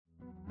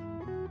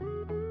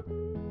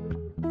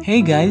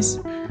Hey guys,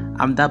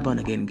 I'm that born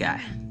again guy.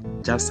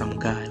 Just some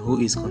guy who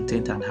is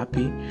content and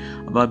happy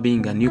about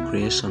being a new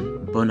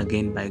creation born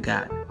again by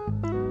God.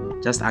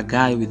 Just a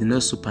guy with no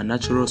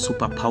supernatural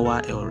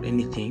superpower or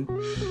anything.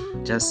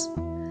 Just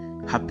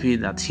happy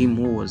that him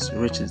who was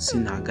wretched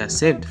sinner got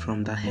saved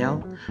from the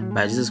hell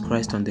by Jesus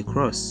Christ on the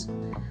cross.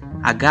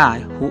 A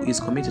guy who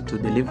is committed to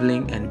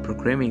delivering and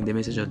proclaiming the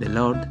message of the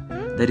Lord,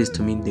 that is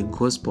to mean the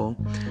gospel,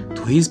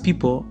 to his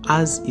people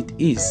as it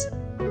is.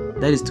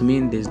 That is to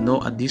mean there's no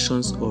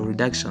additions or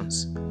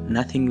reductions,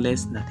 nothing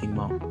less, nothing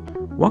more.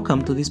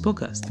 Welcome to this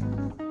podcast.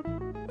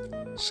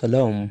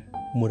 Shalom,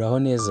 muraho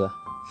neza.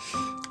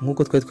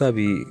 Nkuko twari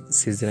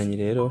twabisezeranye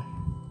rero,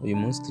 uyu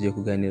munsi tugiye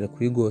kuganira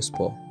kuri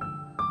gospel.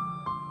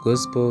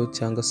 Gospel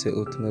cyangwa se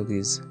ubutumwa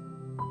bwiza.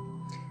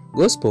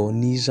 Gospel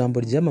ni ijambo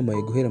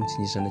ryamamaye guhera mu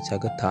kinyejana cya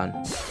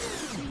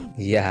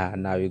 5.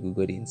 Nawe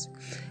gugorinze.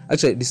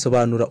 Actually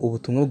risobanura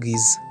ubutumwa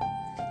bwiza.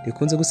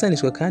 Rikunze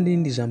gusanishwa kandi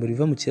n'indi jambo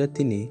riva mu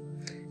Kilatini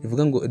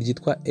rivuga ngo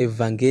ryitwa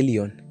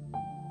evangelion.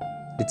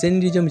 Ndetse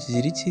n'indi ryo mu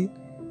Kigiriki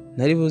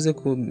nari buze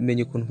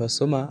kumenya ukuntu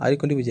basoma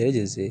ariko ndi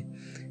bugerageze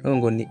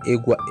ngo ni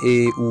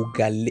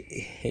eugale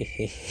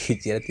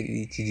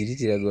Kigiriki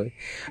kiragoye.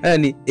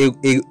 Ni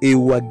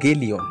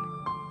evangelion.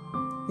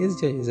 Yezi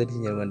cyongereza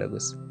ry'inyarwanda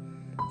gusa.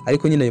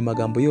 Ariko nyine ayo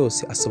magambo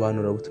yose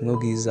asobanura ubutumwa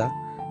bwiza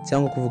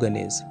cyangwa kuvuga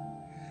neza.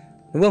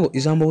 Nuvuga ngo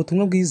ijambo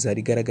ubutumwa bwiza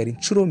rigaragara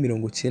inshuro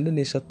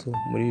 93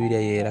 muri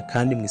Bibiliya yera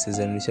kandi mu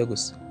isezerano rishya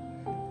gusa.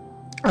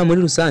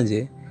 Muri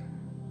rusange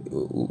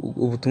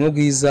ubutumwa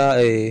bwiza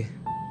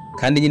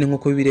kandi nyine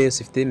nkuko Bibiliya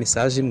yose ifite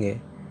message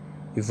imwe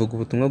bivuga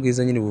ubutumwa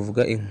bwiza nyine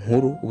buvuga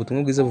inkuru.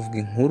 Ubutumwa bwiza buvuga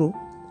inkuru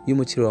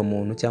y'umukiro wa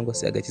muntu cyangwa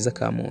se agakiza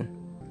ka muntu.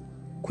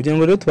 Kugira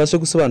ngo rero tubashe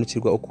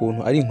gusobanukirwa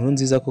ukuntu ari inkuru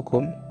nziza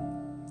koko,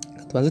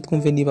 tubanze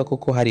twumve niba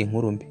koko hari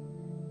inkuru mbi.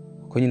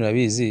 Kuko nyine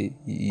urabizi,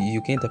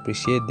 you can't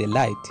appreciate the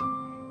light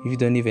if you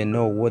don't even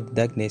know what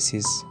darkness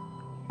is.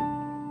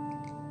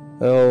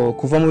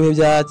 Kuva mu bihe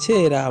bya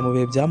kera, mu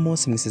bihe bya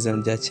Mose, mu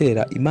isezerano rya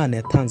kera, Imana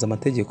yatanze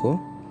amategeko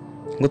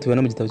ngo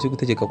tubona mu gitabo cyo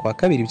gutegeka kwa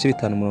 2 ibice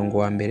 5 umurongo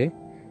wa mbere.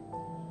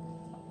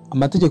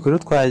 Amategeko rero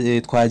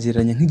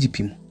twagereranya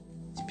nk'igipimo.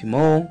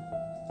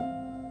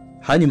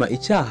 Hanyuma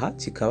icyaha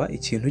kikaba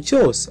ikintu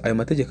cyose ayo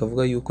mategeko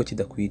avuga yuko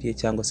kidakwiriye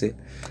cyangwa se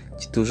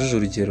kitujuje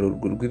urugero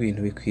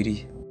rw'ibintu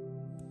bikwiriye.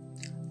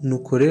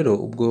 Nuko rero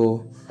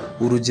ubwo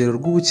urugero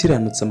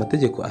rw'ubukiranutse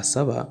amategeko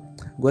asaba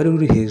rwari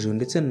ruri hejuru,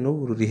 ndetse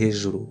n'ubu ruri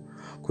hejuru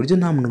ku buryo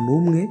nta muntu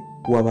n'umwe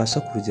wabasha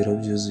kurugero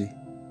byuzuye.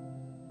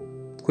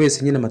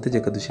 Twese nyine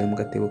amategeko adushyira mu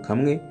gatebo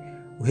kamwe,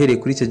 uhereye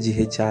kuri icyo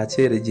gihe cya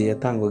kera igihe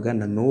yatangwaga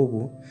na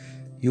n'ubu,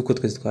 yuko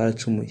twese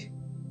twaracumuye,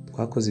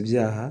 twakoze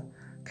ibyaha,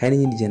 kandi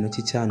nyine igihano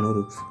cy'icyaha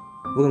n'urupfu.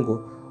 Uvuga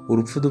ngo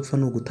urupfu dupfa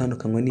ni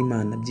ugutandukanywa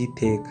n'Imana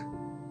by'iteka,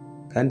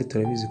 kandi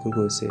turabizi ko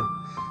rwose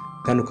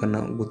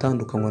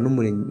gutandukanywa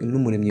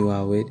n'umuremyi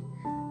wawe,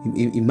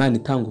 Imana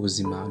itanga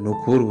ubuzima, ni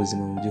ukubura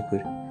ubuzima mu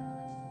by'ukuri.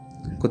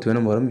 Nkuko tubona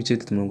mu Baroma ibice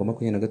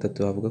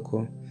 23 bavuga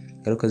ko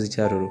ingaruka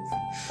z'icyaha urupfu.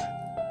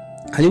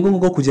 Hanyuma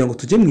ngo kugira ngo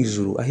tujye mu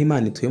ijuru aho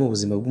Imana ituye mu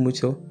buzima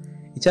bw'umucyo,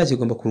 icyaha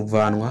kigomba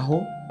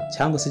kuvanwaho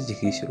cyangwa se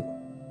kikishyurwa.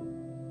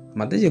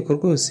 Amategeko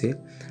rwose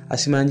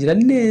ashimangira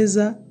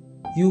neza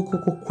yuko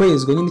ko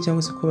kwezwa nyine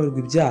cyangwa se kubarirwa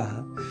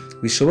ibyaha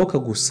bishoboka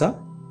gusa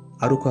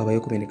ari uko habaye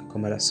kumeneka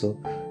kw'amaraso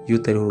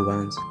y'utariho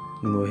urubanza.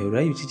 Ni mu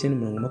Baheburayo ibice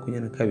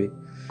 9:22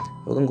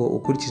 bavuga ngo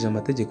ukurikije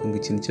amategeko ngo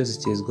ikintu cyose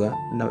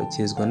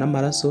cyezwa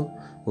n'amaraso,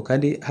 ngo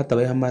kandi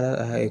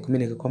hatabaye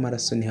kumeneka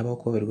kw'amaraso ntihabaho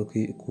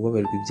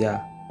kubabarirwa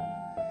ibyaha.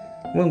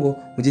 Ngo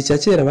mu gihe cya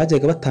kera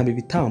bajyaga batamba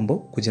ibitambo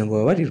kugira ngo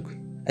babarirwe,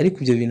 ariko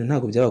ibyo bintu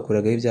ntabwo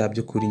byabakuragaho ibyaha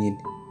byo kuri nyine.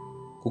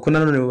 Kuko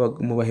nanone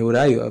mu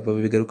Baheburayo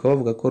babigaruka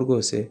bavuga ko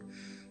rwose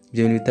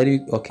ibyo bintu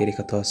bitari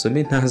reka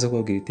tuhasome ntaza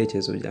kubabwira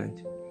ibitekerezo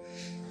byanjye.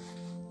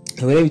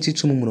 Baheburayo ibice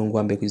 10 umurongo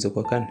wa 1 kugeza ku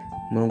 4.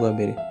 Umurongo wa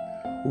 1: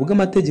 ubwo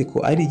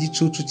amategeko ari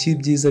igicucu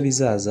cy'ibyiza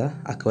bizaza,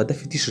 akaba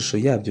adafite ishusho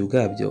yabyo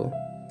ubwabyo,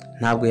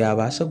 ntabwo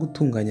yabasha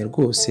gutunganya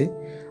rwose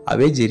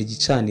abegera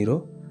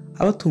igicaniro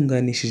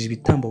abatunganishije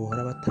ibitambo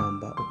bahora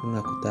batamba uko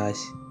umwaka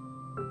utashye.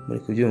 Muri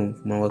kubyumva.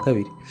 Umurongo wa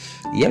 2: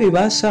 iyo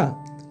bibasha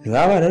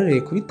ntibaba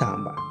bararoreye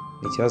kubitamba.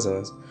 Ni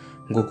ikibazo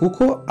ngo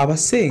kuko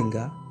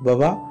abasenga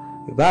baba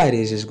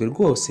barejejwe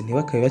rwose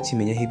ntibakabe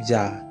bakimenyaho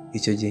ibyaha.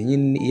 Icyo gihe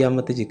nyine iyo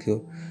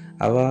amategeko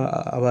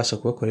abasha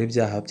kubakorera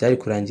ibyaha byari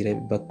kurangira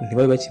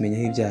ntibabe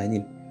bakimenyaho ibyaha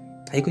nyine,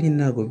 ariko nyine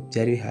ntabwo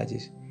byari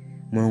bihagije.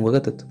 Umurongo wa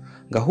 3: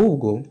 ngo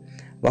ahubwo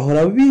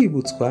bahora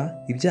bibutswa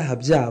ibyaha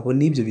byabo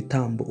n'ibyo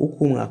bitambo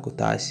uko umwaka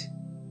utashye.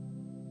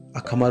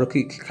 Akamaro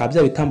ka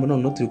bya bitambo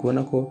none turi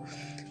kubona ko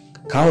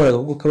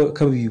kahoraga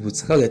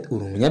kabibutsa kagati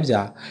uri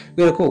umunyabyaha,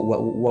 kubera ko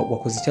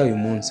wakoze icyaha uyu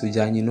munsi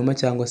ujyanye inuma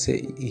cyangwa se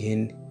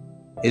ihene,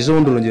 ejo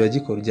bundi urongera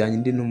uragikora ujyanye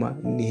indi numa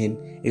n'ihene,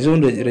 ejo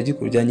bundi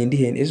uragikora ujyanye indi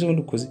hene, ejo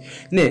bundi ukoze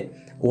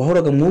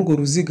wahoraga mu urwo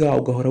ruziga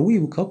ugahora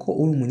wibuka ko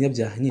uri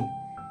umunyabyaha nyine,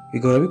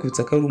 bigahora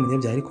bikubitsa ko uri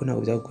umunyabyaha ariko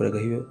ntabwo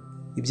byagukoragaho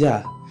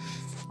ibyaha.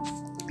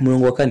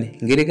 Umurongo wa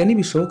 4: ngerega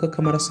nibishoboka ko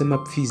amaraso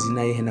y'amapfizi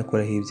n'ay'ihene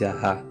akoraho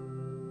ibyaha.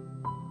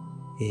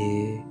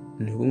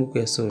 nibwo nguko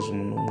yasoje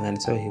umuntu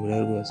umwanditsi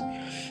w'Abaheburayo rwose.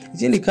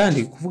 Ikindi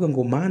kandi kuvuga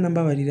ngo Mana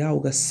mbabarira,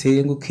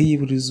 ugasenga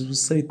ukiyiburiza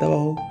ubusa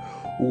bitabaho,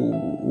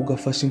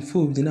 ugafasha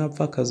imfubyi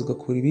n'abapfakazi,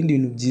 ugakora ibindi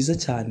bintu byiza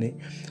cyane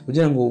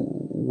kugira ngo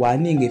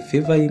waninge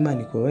favor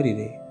y'Imana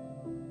ikubabarire,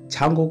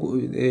 cyangwa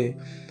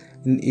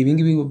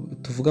ibingibi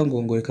tuvuga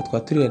ngo reka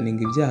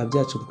twaturiranenga ibyaha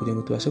byacu kugira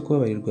ngo tubashe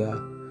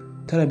kubabarirwa,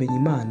 utaramenya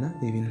Imana,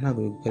 ibintu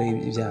ntabwo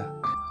bigukorera ibyaha.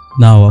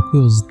 Now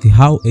wakwibaza uti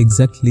how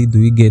exactly do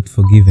we get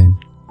forgiven?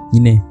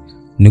 Nyine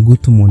ni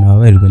gute umuntu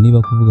ababarirwa?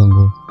 Niba kuvuga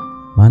ngo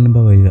Mana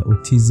mbabarira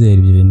utizera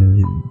ibyo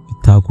bintu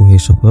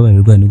bitaguhesha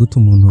kubabarirwa, ni gute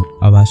umuntu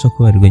abasha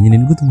kubabarirwa? Nyine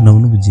ni gute umuntu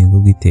abona ubugingo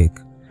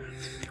bw'iteka?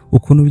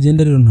 Ukuntu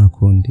bigenda rero nta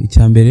kundi.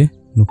 Icya mbere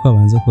ni uko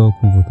abanza kuba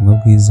kumva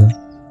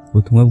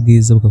ubutumwa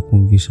bwiza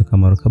bukakumvisha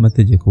akamaro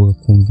k'amategeko,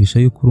 bukakumvisha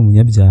yuko uri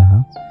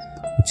umunyabyaha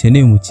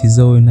ukeneye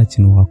umukiza. Wowe nta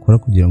kintu wakora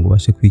kugira ngo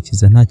ubashe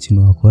kwikiza, nta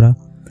kintu wakora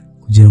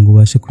kugira ngo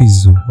ubashe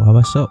kwizura.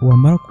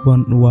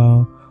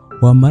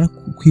 Wamara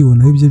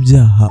kwibonaho ibyo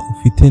byaha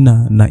ufite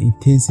na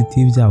intensity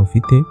y'ibyaha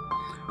ufite,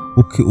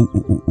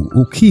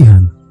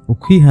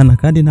 ukihana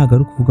kandi ntabwo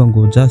ari ukuvuga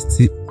ngo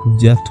just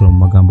kubyatura mu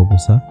magambo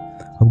gusa,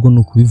 ahubwo ni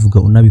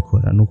ukubivuga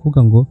unabikora. Ni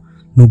ukuvuga ngo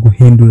ni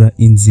uguhindura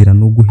inzira,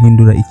 ni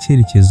uguhindura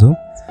icyerekezo,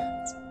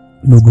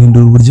 ni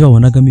uguhindura uburyo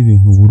wabonagamo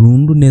ibintu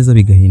burundu neza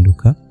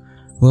bigahinduka,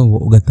 ngo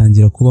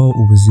ugatangira kubaho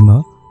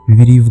ubuzima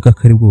Bibiliya ivuga ko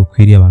ari bwo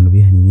bukwiriye abantu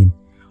bihanye nyine.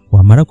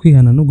 Wamara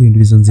kwihana no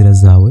guhindura izo nzira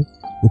zawe,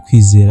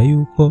 ukizera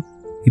yuko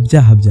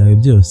ibyaha byawe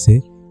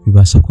byose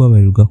bibasha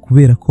kubabarirwa,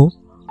 kubera ko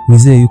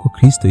wizeye yuko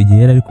Kristo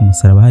igihe yari ari ku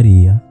musaraba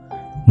hariya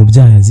mu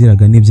byaha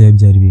yaziraga n'ibyaha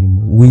byari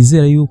birimo,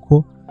 wizera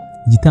yuko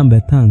igitambo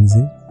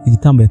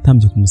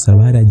yatambye ku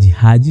musaraba hariya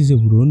gihagije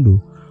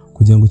burundu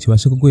kugira ngo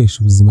kibashe kuguhesha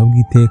ubuzima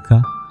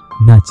bw'iteka,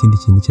 nta kindi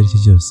kintu icyo ari cyo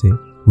cyose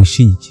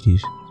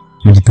wishingikirije.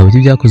 Mu gitabo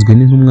cy'ibyakozwe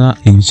n'intumwa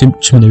ibice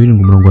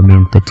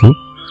 12:30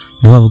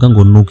 niho bavuga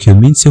ngo nuko iyo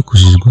minsi yo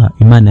kujijwa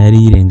Imana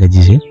yari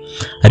yirengagije,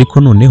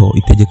 ariko noneho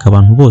itegeka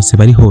abantu bose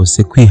bari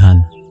hose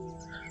kwihana.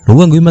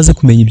 Ruvuga ngo bimaze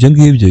kumenya ibyo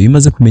ngibyo,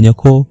 bimaze kumenya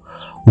ko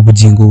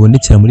ubugingo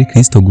bubonekera muri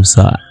Kristo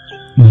gusa,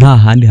 nta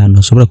handi hantu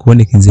hashobora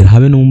kuboneka inzira,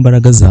 habe no mu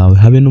mbaraga zawe,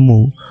 habe no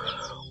mu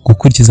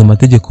gukurikiza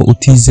amategeko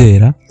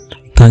utizera.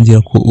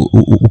 Utangira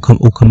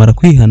ukamara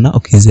kwihana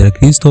ukizera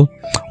Kristo,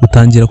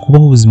 utangira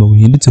kubaho ubuzima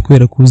buhindutse,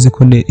 kubera ko uzi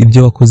ko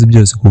ibyo wakoze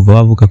byose kuva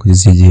wavuka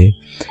kugeza igihe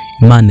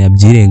Imana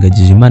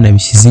yabyirengagije, Imana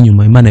yabishyize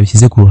inyuma, Imana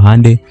yabishyize ku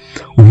ruhande.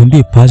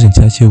 Uhinduye page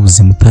nshyashya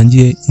y'ubuzima,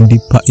 utangiye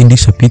indi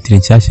chapitre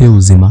nshyashya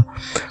y'ubuzima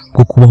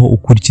bwo kubaho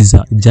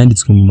ukurikiza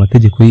ibyanditswe mu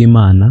mategeko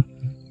y'Imana,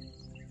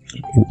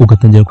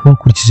 ugatangira kubaho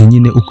ukurikije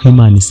nyine uko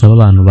Imana isaba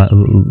abantu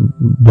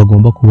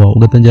bagomba kubaho,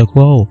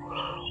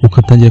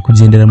 ugatangira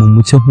kugendera mu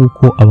mucyo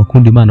nk'uko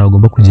abakunda Imana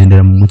bagomba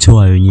kugendera mu mucyo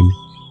wayo nyine.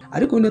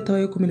 Ariko undi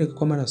atabaye kumeneka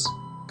kw'amaraso,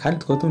 kandi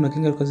tukaba tubona ko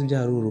ingaruka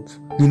z'ibyaha ari urupfu.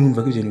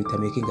 Numva ko ibyo bintu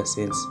bitamakinga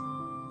sense.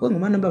 Ngo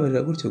Mana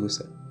mbabarira gutyo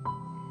gusa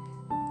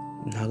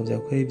ntabwo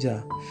byakorera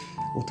ibyaha.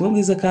 Ubutumwa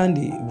bwiza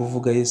kandi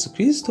buvuga Yesu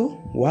Kristo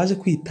waje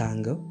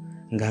kwitanga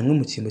ngo hamwe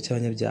mu cyimbo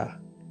cy'abanyabyaha.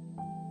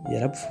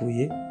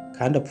 Yarapfuye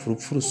kandi apfa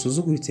urupfu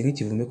rusuzuguritse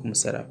nk'ikivume ku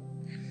musaraba,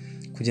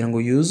 kugira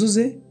ngo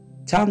yuzuze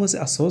cyangwa se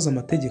asohoze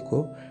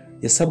amategeko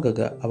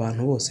yasabwaga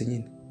abantu bose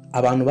nyine.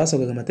 Abantu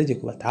basabwaga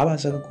amategeko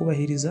batabashaga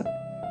kubahiriza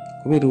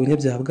kubera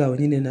ubunyabyaha bwabo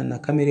nyine na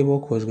kamere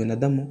bokojwe na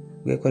Adamu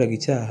ubwo yakoraga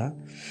icyaha,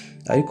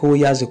 ariko we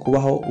yaje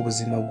kubaho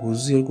ubuzima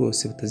bwuzuye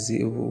rwose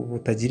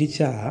butagira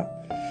icyaha,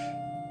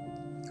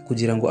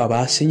 kugira ngo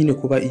abashe nyine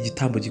kuba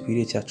igitambo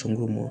gikwiriye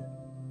cyacungura umuntu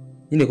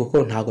nyine,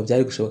 kuko ntabwo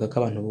byari gushoboka ko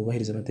abantu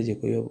bubahiriza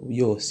amategeko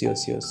yose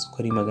uko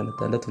ari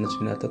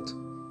 613.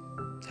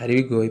 Hari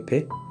bigoye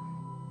pe.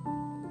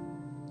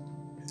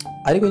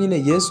 Ariko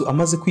nyine Yesu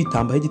amaze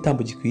kwitambaho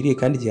igitambo gikwiriye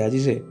kandi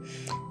gihagije,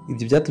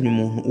 ibyo byatumye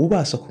umuntu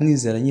ubasha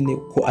kumwizera nyine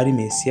ko ari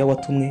Mesiya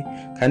watumwe,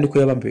 kandi ko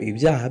yabambiwe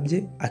ibyaha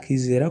bye,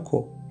 akizera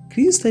ko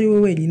Kristo ari we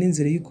wenyine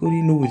inzira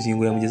y'ukuri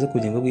n'ubugingo yamugeza ku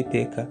bugingo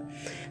bw'iteka,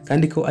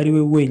 kandi ko ari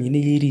we wenyine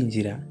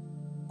yiringira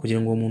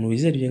kugira ngo uwo muntu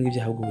wizere ibyo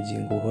ngibyo ahabwe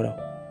ubugingo buhoraho.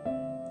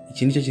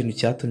 Iki ni cyo kintu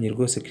cyatumye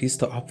rwose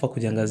Kristo apfa,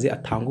 kugira ngo aze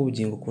atange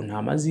ubugingo ku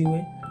ntama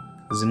ziwe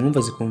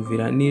zimwumva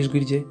zikumvira n'ijwi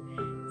rye.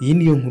 Iyi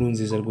niyo nkuru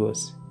nziza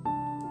rwose.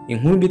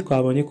 Inkuru mbi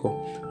twabonye ko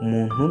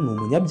umuntu ni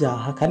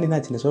umunyabyaha kandi nta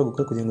kintu ashobora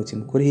gukora kugira ngo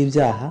kimukoreho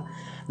ibyaha,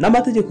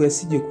 n'amategeko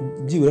yasigiye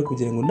byibura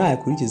kugira ngo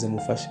nayakurikize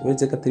amufashe,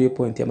 uretse ko atari yo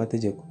point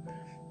y'amategeko.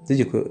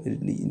 Itegeko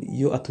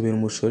iyo atubera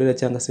umushorera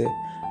cyangwa se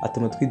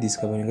atuma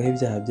twidisikabaringaho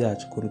ibyaha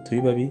byacu, ukuntu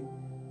turi babi,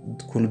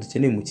 ukuntu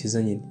dukeneye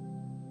umukiza nyine.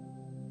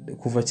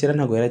 Kuva kera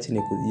ntabwo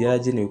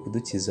yaragenewe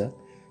kudukiza,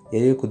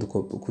 yari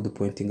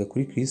kudupointinga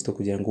kuri Kristo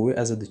kugira ngo we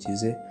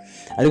azadukize.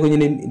 Ariko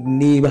nyine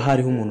niba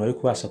hariho umuntu wari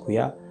kubasha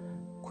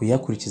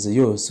kuyakurikiza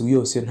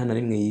yose nta na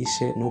rimwe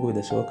yishe, nubwo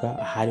bidashoboka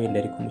ahari wenda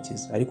ari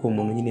kumukiza, ariko uwo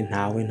muntu nyine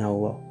ntawe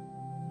ubaho.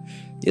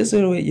 Yesu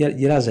rero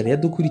yaraje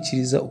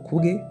yadukurikiriza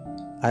ukubwe,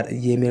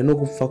 yemera no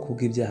gupfa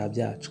kubw'ibyaha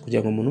byacu,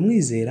 kugira ngo umuntu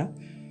umwizera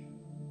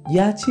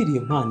yakiriye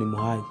impano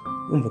imuhaye.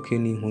 Umva ko iyo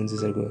ni inkuru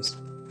nziza rwose.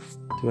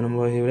 Tubona mu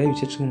Baheburayo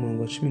ibice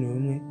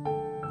 10:11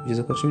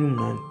 kugeza ku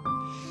 18.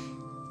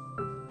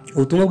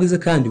 Ubutumwa bwiza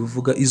kandi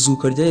buvuga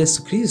izuka rya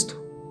Yesu Kristo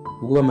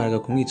ubwo bamaraga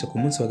kumwica ku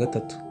munsi wa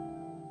gatatu.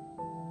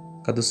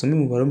 kadusome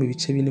mu Baroma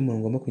ibice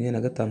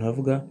 4:25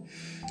 havuga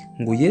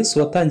ngo Yesu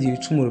watangiye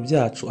ibicumuro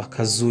byacu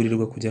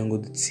akazurirwa kugira ngo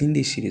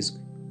dutsindishirizwe.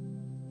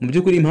 Mu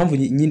by'ukuri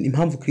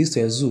impamvu Kristo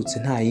yazutse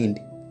nta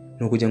yindi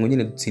no kugira ngo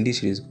nyine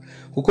dutsindishirizwe,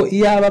 kuko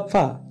iyo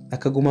abapfa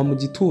akaguma mu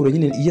gituro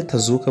nyine iyo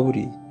atazuka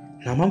buri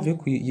nta mpamvu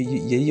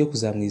yo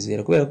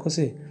kuzamwizera, kubera ko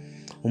se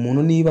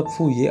umuntu niba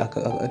apfuye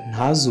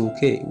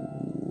ntazuke,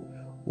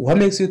 what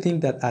makes you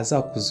think that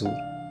azakuzura?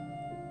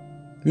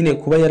 Nyine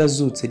kuba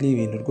yarazutse ni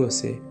ibintu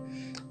rwose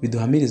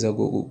biduhamiriza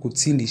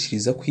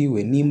gutsindishiriza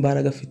kwiwe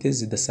n'imbaraga afite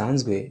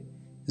zidasanzwe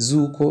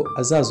zuko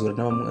azazura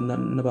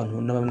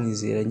n'abantu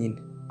n'abamwizera. Nyine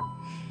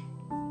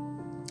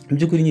mu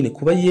by'ukuri nyine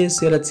kuba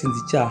Yesu yaratsinze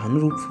icyaha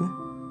n'urupfu,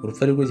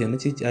 urupfu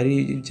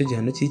ari cyo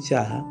gihano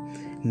cy'icyaha,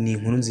 ni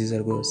inkuru nziza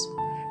rwose.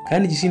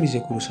 Kandi igishimishije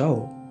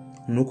kurushaho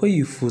ni uko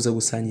yifuza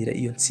gusangira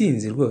iyo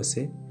ntsinzi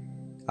rwose,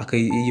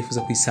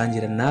 yifuza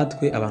kwisangira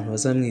natwe abantu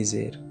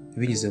bazamwizera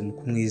binyuze mu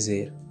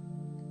kumwizera.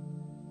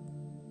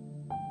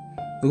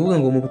 Ukuvuga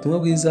ngo mu butumwa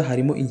bwiza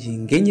harimo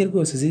ingingo enye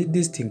rwose ziri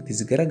distinct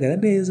zigaragara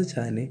neza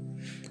cyane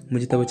mu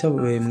gitabo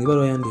mu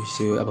ibaruwa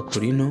yandikiwe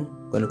Abakorinto,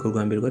 rwandiko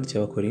rwa mbere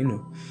rwandikiwe Abakorinto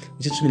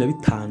ibice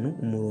 15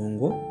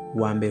 umurongo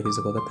wa 1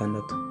 kugeza kwa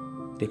 6.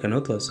 Reka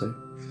naho twasome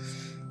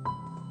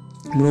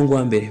umurongo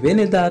wa 1.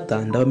 Bene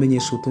data,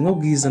 ndabamenyesha ubutumwa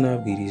bwiza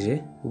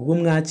nababwirije, ubwo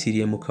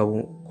mwakiriye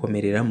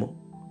mukabukomereramo.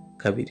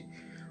 2.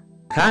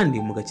 Kandi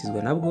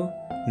mugakizwa nabwo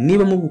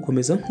niba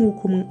mugukomeza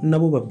nk'uko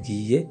nabo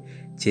babwiye,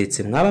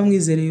 keretse mwaba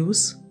mwizereye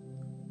ubusa.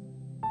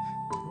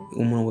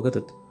 Umurongo wa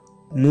 3.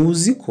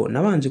 Muzi ko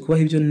nabanje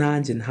kubaho ibyo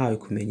nanjye ntawe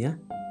kumenya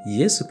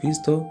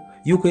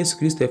yuko Yesu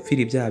Kristo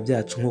yapfiriye ibyaha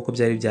byacu nk'uko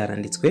byari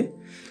byaranditswe,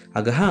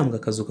 agahambwa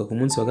akazuka ku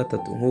munsi wa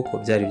 3 nk'uko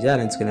byari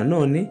byaranditswe,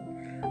 nanone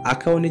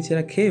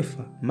akabonekera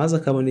Kefa, maze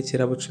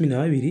akabonekera abo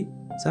 12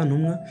 za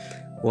ntumwa,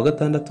 wa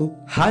 6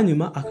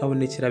 hanyuma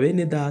akabonekera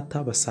bene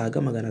data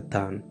basaga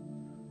 500.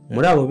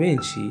 Muri abo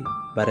benshi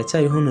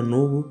baracyariho na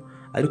n'ubu,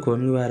 ariko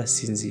bamwe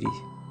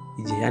barasinziriye.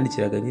 Igihe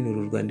yandikiraga nyine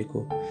uru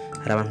rwandiko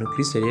hari abantu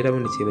Kristo yari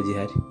yarabonekeye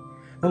bagihari.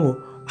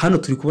 Hano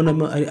turi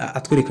kubonamo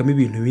atwerekamo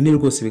ibintu bine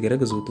rwose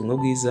bigaragaza ubutumwa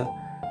bwiza.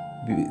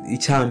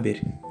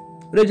 Icyambere,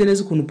 urebye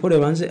neza ukuntu Paul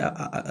yabanje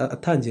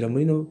atangira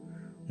muri no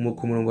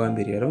ku murongo wa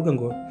 1, aravuga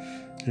ngo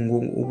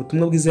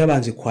ubutumwa bwiza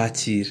yabanje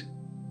kwakira.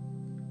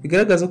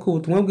 Bigaragaza ko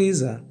ubutumwa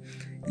bwiza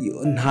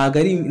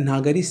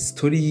ntago ari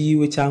story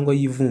yiwe cyangwa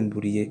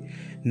yivumburiye,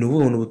 ni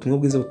ubutumwa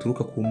bwiza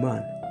buturuka ku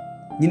Mana.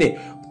 Nyine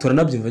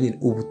turanabyumva nyine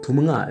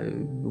ubutumwa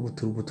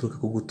buturuka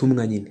ku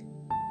gutumwa nyine,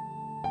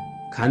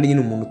 kandi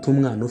nyine umuntu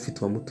utumwa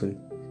n'ufite uwamutumye.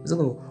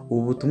 Bivuga ngo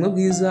ubu butumwa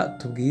bwiza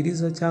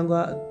tubwiriza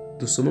cyangwa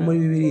dusoma muri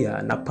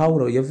Bibiliya na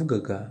Paulo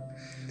yavugaga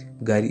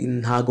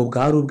ntago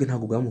bwari ubwe,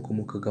 ntago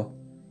bwamukomokagaho,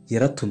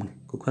 yaratumwe.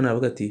 Kuko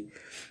naravuga ati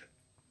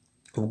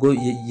ubwo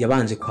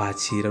yabanje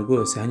kwakira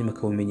rwose, hanyuma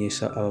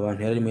akabumenyesha aba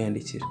bantu yarimo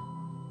yandikira,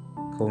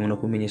 akabona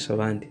kumenyesha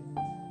abandi.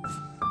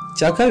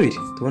 Cya kabiri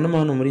tubonamo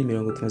hano muri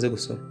imirongo tumaze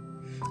gusoma,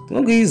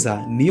 ubutumwa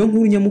bwiza niyo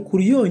nkuru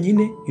nyamukuru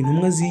yonyine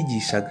intumwa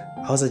zigishaga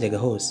aho zajyaga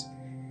hose,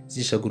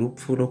 zigishaga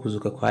urupfu no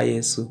kuzuka kwa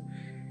Yesu.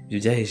 Ibyo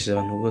byahesheje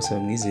abantu bose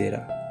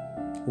bamwizera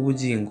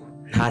ubugingo.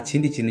 Nta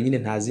kindi kintu nyine,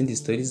 nta zindi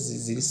stories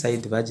ziri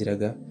side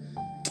bagiraga.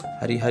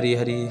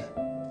 Hari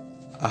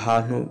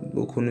ahantu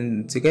ukuntu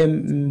nsigaye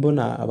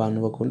mbona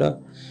abantu bakunda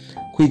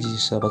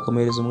kwigisha,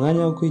 bakamuhereza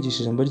umwanya wo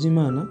kwigisha ijambo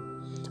ry'Imana,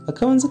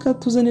 akabanza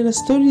katuzanira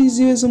stories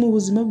ziwe zo mu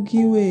buzima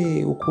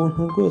bwiwe,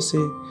 ukuntu rwose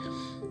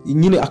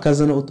nyine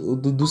akazana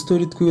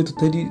udustory twiwe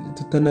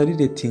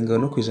tutanariretinga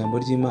no ku ijambo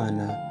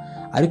ry'Imana.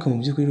 Ariko mu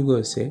by'ukuri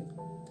rwose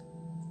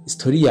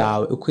story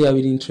yawe uko yaba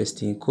iri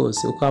interesting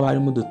kose, uko haba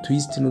harimo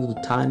twist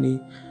n'udutani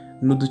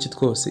n'uduki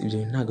twose,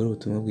 ibyo ntabwo ari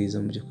ubutumwa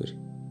bwiza mu by'ukuri.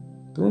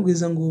 Ubutumwa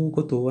bwiza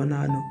uko tubona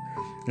hano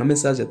nka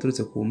message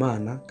yaturutse ku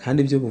Mana,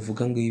 kandi ibyo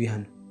buvuga ngo ibi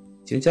hano.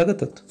 Ikintu cya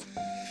 3,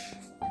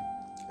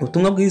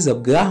 ubutumwa bwiza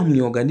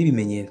bwahamywaga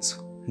n'ibimenyetso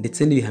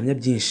ndetse n'ibihamya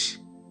byinshi.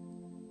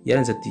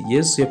 Yaranze ati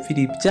Yesu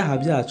yapfiriye ibyaha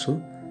byacu,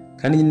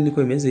 kandi nyine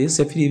niko bimeze.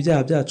 Yesu yapfiriye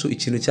ibyaha byacu,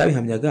 ikintu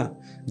cyabihamyaga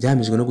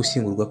byamijwe no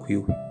gushyingurwa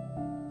kwiwe.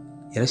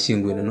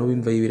 Yarashyinguwe na n'ubu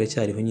imva yiwe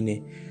iracyariho.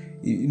 Nyine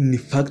ni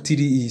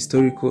factory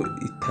historical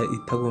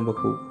itagomba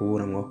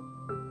kuburanwaho.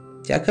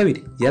 Cya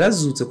kabiri,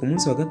 yarazutse ku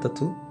munsi wa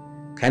 3,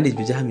 kandi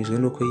ibyo byahamijwe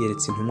nuko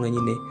yiyeretse intumwa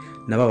nyine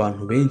n'aba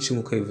bantu benshi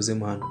nk'uko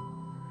bivuzemo hano.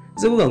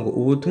 Zivuga ngo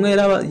ubutumwa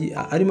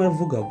arimo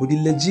aravuga buri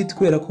legit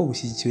kubera ko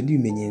bushyigikiwe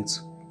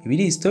n'ibimenyetso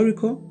ibiri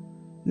historical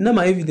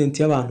n'ama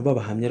evidence y'abantu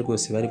babahamya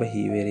rwose bari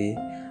bahibereye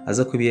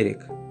aza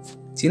kubiyereka.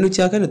 Ikintu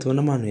cya 4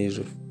 tubona hano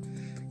hejuru,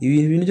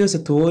 ibintu byose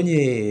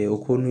tubonye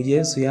ukuntu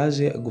Yesu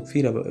yaje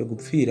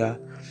gupfira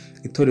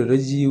itorero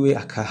ryiwe,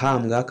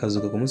 akahambwa,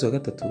 akazuka ku munsi wa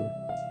 3,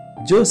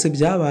 byose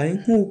byabaye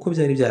nk'uko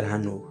byari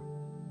byarahanuwe.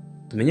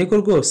 Tumenye ko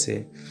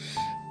rwose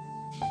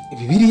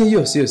Bibiliya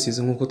yose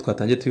izo nk'uko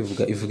twatangiye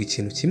tubivuga, ivuga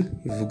ikintu kimwe,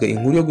 ivuga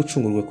inkuru yo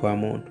gucungurwa kwa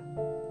muntu,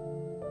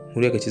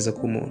 inkuru y'agakiza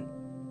k'umuntu.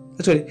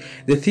 Actually,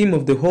 the theme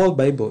of the whole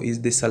Bible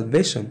is the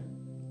salvation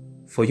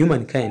for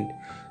humankind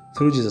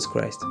through Jesus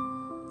Christ.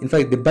 In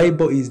fact, the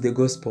Bible is the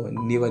gospel,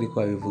 niba ariko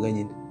babivuga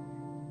nyine.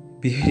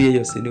 Bibiliya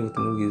yose ni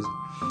ubutumwa bwiza.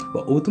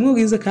 Ubutumwa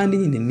bwiza kandi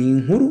nyine ni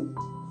inkuru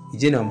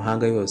igenewe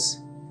amahanga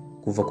yose,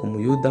 kuva ku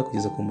muyuda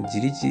kugeza ku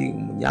mugiriki,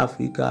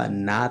 umunyafurika,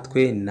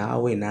 natwe,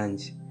 nawe,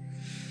 nanjye.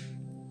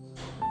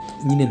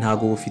 Nyine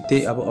ntabwo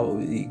bufite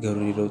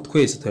igaruriro,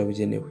 twese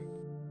turabugenewe.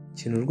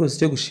 Ikintu rwose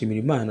cyo gushimira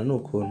Imana ni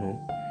ukuntu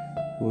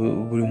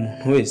buri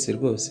muntu wese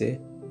rwose,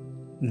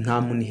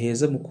 nta muntu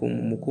heza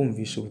mu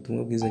kumvisha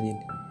ubutumwa bwiza.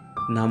 Nyine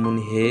nta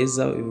muntu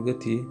heza bivuga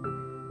ati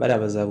bariya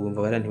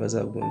bazabwumva, bariya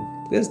ntibazabwumva.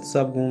 Twese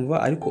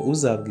tuzabwumva, ariko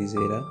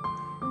uzabwizera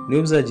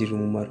niwe bizagirira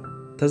umumaro,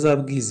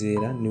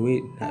 utazabwizera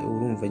niwe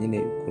urumva nyine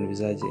ukuntu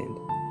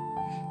bizagenda.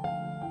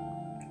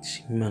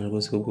 Shimira Imana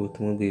rwose kubwo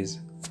ubutumwa bwiza.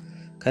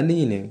 Kandi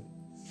nyine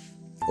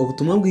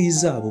ubutumwa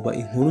bwiza buba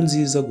inkuru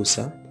nziza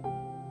gusa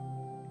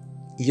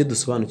iyo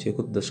dusobanukiwe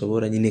ko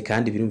tudashobora nyine,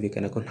 kandi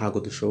birumvikana ko ntago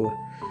dushobora.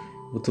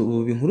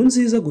 Buba inkuru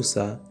nziza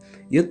gusa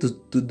iyo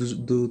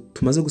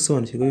tumaze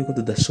gusobanukirwa yuko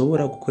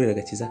tudashobora gukorera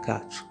agakiza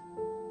kacu.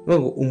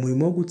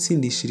 Umurimo wo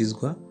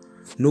gutsindishirizwa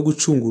no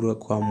gucungurwa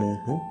kwa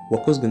muntu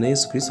wakozwe na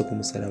Yesu Kristo ku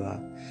musaraba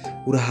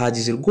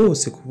urahagije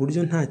rwose, ku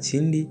buryo nta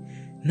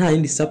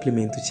yindi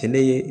supplement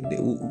ukeneye.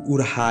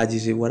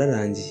 Urahagije,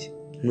 wararangiye,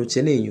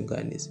 ntukeneye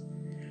inyunganizi.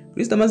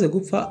 Kristo amaze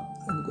gupfa,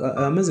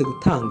 amaze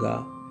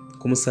gutanga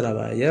ku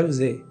musaraba,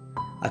 yaravuze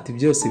ati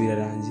byose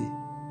birarangiye.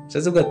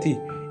 Ashatse kuvuga ati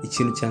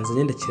ikintu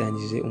cyanzanye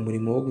ndakirangije,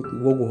 umurimo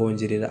wo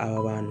guhongerera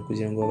aba bantu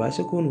kugira ngo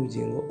babashe kubona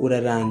ubugingo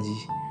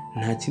urarangiye,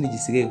 nta kindi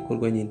gisigaye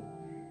gukorwa. Nyine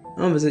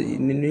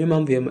niyo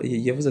mpamvu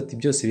yavuze ati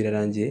byose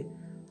birarangiye,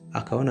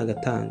 akabona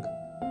agatanga.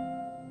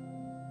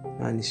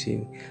 Imana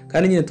ishimwe.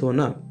 Kandi nyine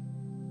tubona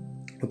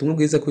ubutumwa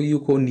bwiza ko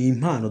yuko ni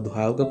impano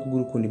duhabwa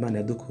kubw'urukundo Imana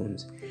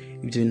yadukunze.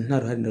 Ibyo bintu nta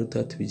ruhare na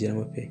ruto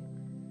tubigiramo pe.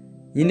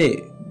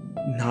 Nyine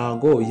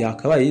ntago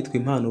yakabaye yitwa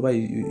impano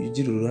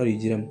ugira uruhare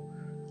uyigiramo.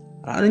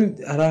 Hari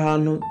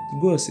ahantu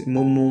rwose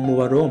mu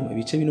Baroma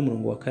ibice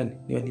 4:4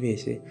 niba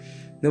ntibeshye,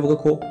 navuga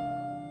ko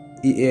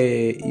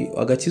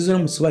agakiza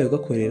uramutse ubaye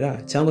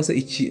ugakorera, cyangwa se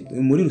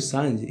muri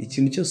rusange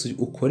ikintu cyose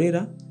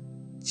ukorera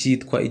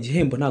cyitwa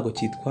igihembo, ntago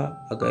cyitwa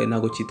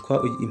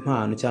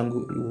impano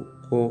cyangwa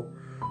uko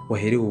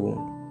waherewe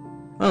ubuntu.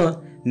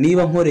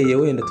 Niba nkoreye,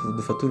 wenda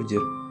dufata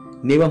urugero,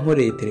 niba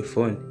nkoreye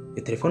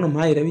telefone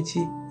mpaye iraba iki?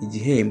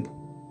 Igihembo.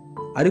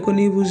 Ariko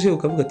niba uje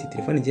ukavuga ati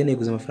telefone ngiye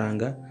nayiguze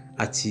amafaranga,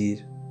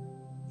 akira,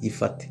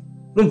 yifate,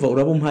 urumva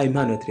uraba umpaye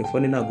impano ya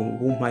telefone, ntabwo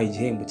umpaye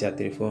igihembo cya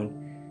telefone,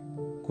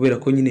 kubera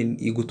ko nyine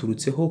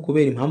iguturutseho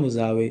kubera impamvu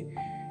zawe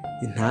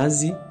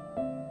ntazi,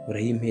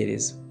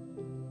 urayimpereza.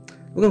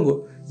 Uvuga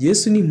ngo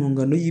Yesu ni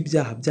impongano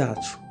y'ibyaha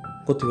byacu,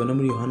 uko tubibona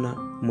muri Yohana,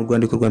 mu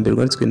rwandiko rwa mbere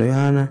rwanditswe na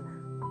Yohana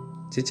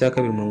igice cya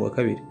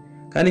 2:2.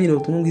 Kandi nyine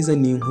ubutumwa bwiza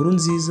ni inkuru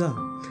nziza,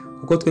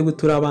 kuko twebwe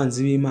turi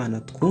abanzi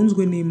b'Imana,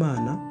 twunzwe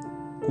n'Imana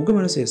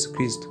kubw'amaraso ya Yesu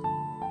Kristo.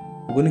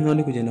 Ubwo ni nkaho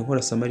ndi kugenda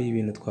nkora samari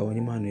y'ibintu twabonye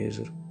impano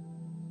hejuru.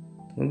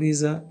 Ubutumwa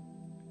bwiza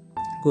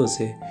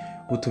rwose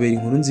butubera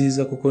inkuru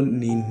nziza, kuko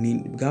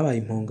bwabaye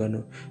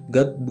impongano,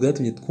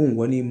 bwatumye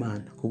twungwa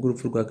n'Imana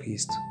kubw'urupfu rwa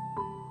Kristo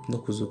no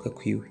kuzuka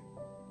kwiwe.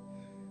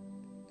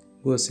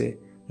 Rwose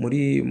mu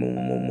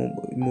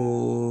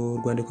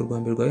rwandiko rwa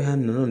mbere rwa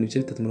Yohana nanone ibice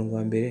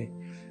 3:1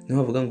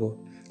 niho havuga ngo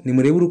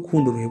nimurebe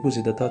urukundo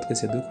ruhebuje Data wa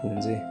twese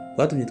yadukunze,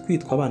 rwatumye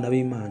twitwa abana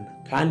b'Imana,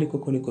 kandi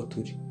koko niko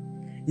turi.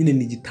 Nyine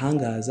ni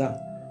igitangaza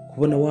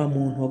kubona wa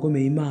muntu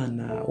wagomeye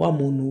Imana, wa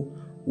muntu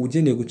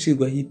ugeneye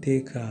gucirwaho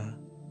iteka,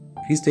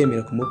 Kristo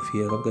yemera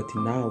kumupfira, akavuga ati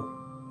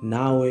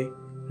nawe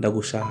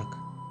ndagushaka,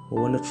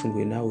 ubona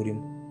acunguye nawe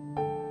urimo.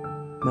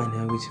 Imana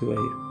yawe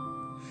icyubahiro.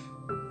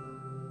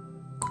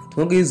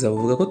 Ubutumwa bwiza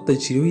buvuga ko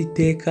tutaciriweho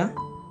iteka,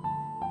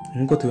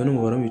 nk'uko tubibona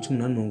mu Baroma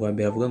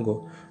 18:1 avuga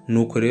ngo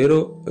nuko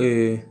rero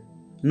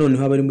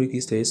noneho abari muri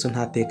Kristo Yesu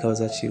nta teka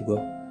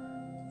bazacirwaho,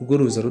 ubwo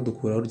ruza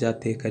rudukuraho rya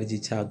teka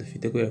ry'icyaha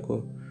dufite, kubera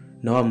ko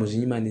na wa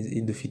mujinya Imana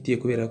idufitiye,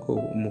 kubera ko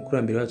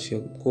umukurambere wacu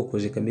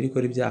yakokoje kamere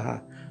ikora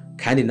ibyaha,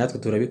 kandi natwe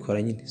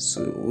turabikora. Nyine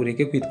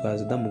ureke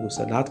kwitwaza Adamu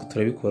gusa, natwe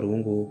turabikora ubu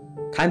ngubu,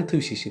 kandi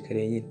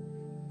tubishishikariye. Nyine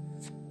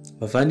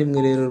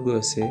bavandimwe rero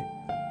rwose,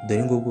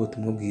 dore ngo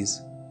ubutumwa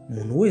bwiza,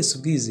 umuntu wese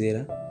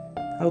ubwizera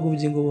habwa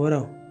ubugingo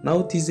buhoraho. Nawe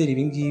utizera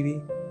ibi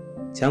ngibi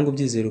cyangwa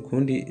ubyizera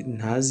ukundi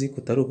ntazi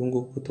kutari ubu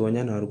ngubu tubonye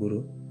hano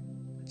haruguru,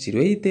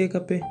 aciriweho iteka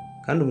pe,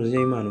 kandi umujinya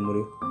w'Imana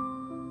umuriho.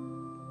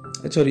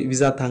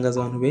 Bizatangaza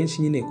abantu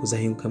benshi nyine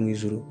kuzahinguka mu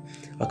ijuru,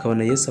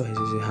 bakabona Yesu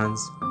abahejeje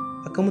hanze,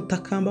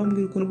 akamutakamba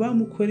bamubwira ukuntu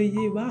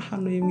bamukoreye,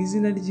 bahanuye mu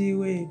izina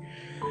ryiwe,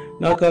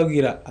 nawe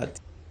akababwira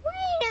ati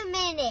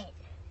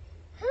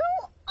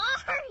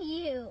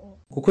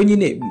kuko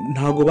nyine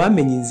ntago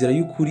bamenye inzira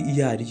y'ukuri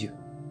iyo ariyo.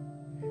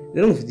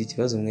 Rero mufite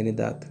ikibazo mwene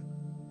data,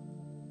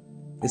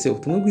 ese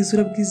ubutumwa bwiza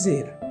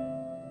urabwizera?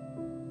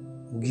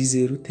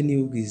 Ubwizera ute?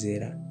 niba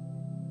ubwizera,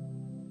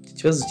 iki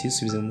kibazo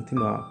cyisubize mu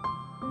mutima wawe,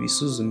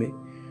 bisuzume,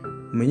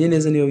 umenye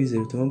neza niba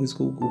wizera ubutumwa bwiza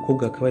uko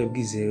bwakabaye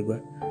bwizerwa,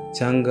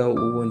 cyangwa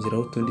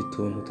ubongeraho utundi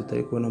tuntu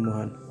tutari kubonamo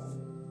hano.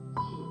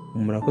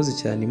 Murakoze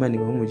cyane, Imana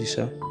ibahe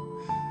umugisha.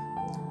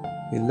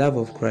 With love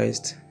of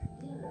Christ,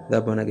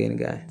 the born again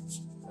guy.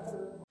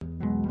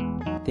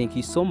 Thank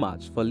you so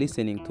much for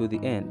listening to the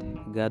end.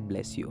 God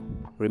bless you.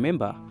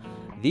 Remember,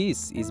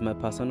 This is my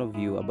personal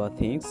view about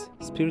things,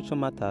 spiritual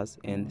matters,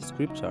 and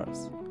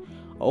scriptures.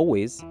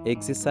 Always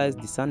exercise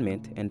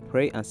discernment and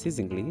pray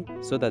unceasingly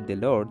so that the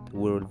Lord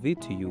will reveal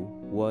to you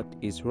what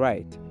is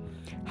right.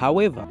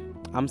 However,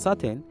 I'm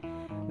certain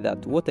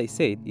that what I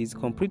said is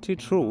completely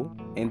true,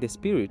 and the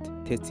Spirit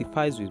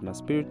testifies with my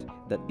spirit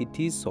that it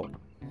is so.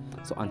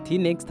 So until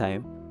next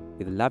time,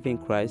 with loving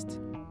Christ,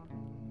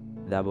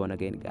 the born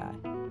again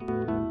guy.